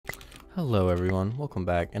Hello everyone, welcome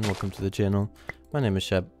back and welcome to the channel. My name is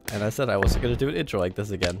Shep, and I said I wasn't going to do an intro like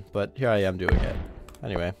this again, but here I am doing it.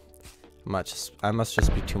 Anyway, I must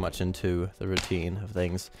just be too much into the routine of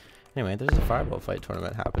things. Anyway, there's a fireball fight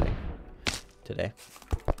tournament happening today.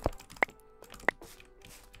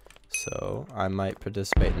 So I might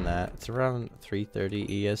participate in that. It's around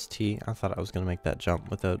 3:30 EST. I thought I was going to make that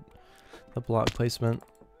jump without the block placement.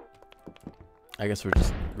 I guess we're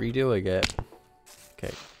just redoing it.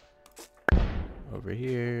 Okay. Over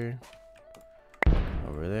here,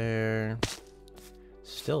 over there,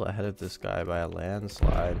 still ahead of this guy by a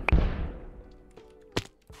landslide.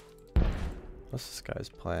 What's this guy's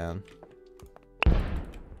plan?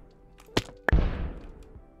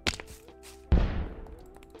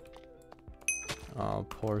 Oh,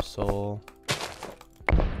 poor soul.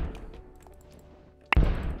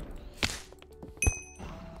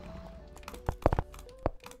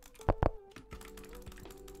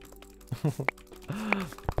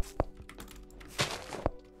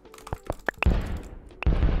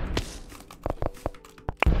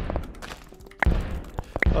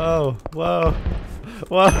 Whoa, whoa,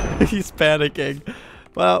 whoa, he's panicking.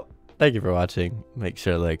 Well, thank you for watching. Make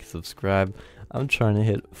sure to like, subscribe. I'm trying to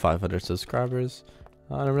hit 500 subscribers.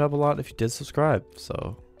 It would help a lot if you did subscribe.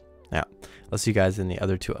 So, yeah, I'll see you guys in the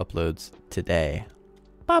other two uploads today.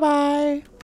 Bye-bye.